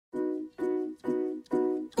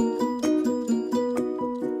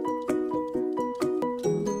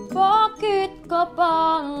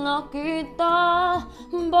kita?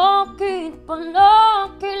 Bakit pala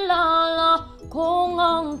kilala kung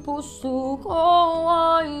ang puso ko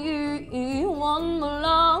ay iiwan mo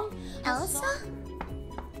lang? Elsa?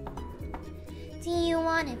 Do you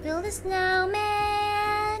wanna build a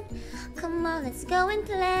snowman? Come on, let's go and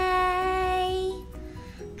play.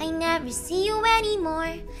 I never see you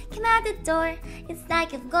anymore. Come out the door, it's like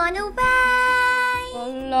you've gone away.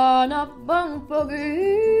 Wala na bang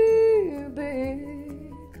pag-ibig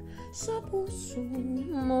sa puso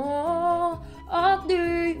mo? At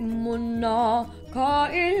di mo na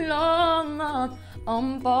kailangan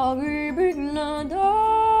ang pag-ibig na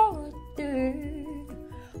dati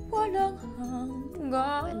walang hanggan.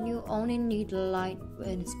 And you only need the light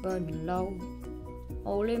when it's burning low.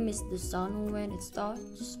 Only miss the sun when it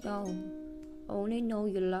starts to snow. Only know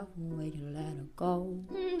you love when you let it go.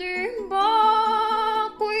 Di ba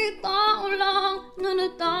ako'y tao lang na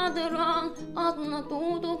natadarang at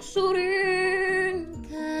natutokso rin?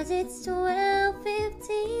 Cause it's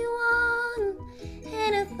 12:51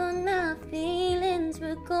 and I thought my feelings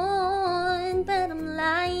were gone, but I'm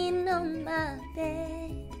lying on my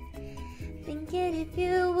bed thinking if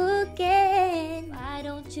you again. Why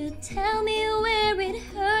don't you tell me where it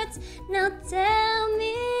hurts? Now tell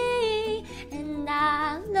me. And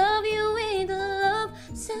I love you with a love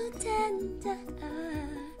so tender.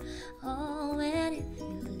 Oh, and if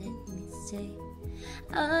you let me say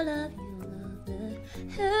I love you, love the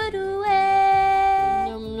hurt away.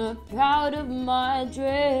 I'm not proud of my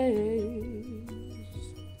dress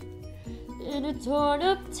in a torn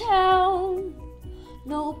up town.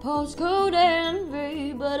 No postcode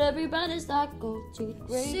envy, but everybody's like gold tooth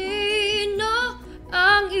gray. Sino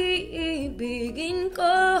ang iibigin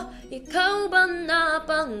ko? Ikaw ba na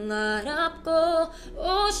pangarap ko?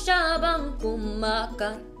 O siya bang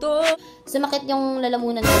kumakato? Sumakit yung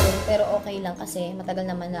lalamunan ko dun, pero okay lang kasi matagal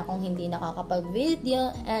naman na akong hindi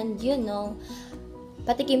nakakapag-video. And you know,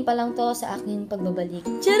 patikim pa lang to sa aking pagbabalik.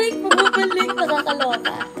 Charing pagbabalik,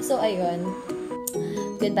 nakakaloka. So ayun,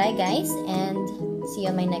 goodbye guys, and see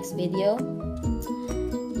you on my next video.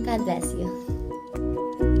 God bless you.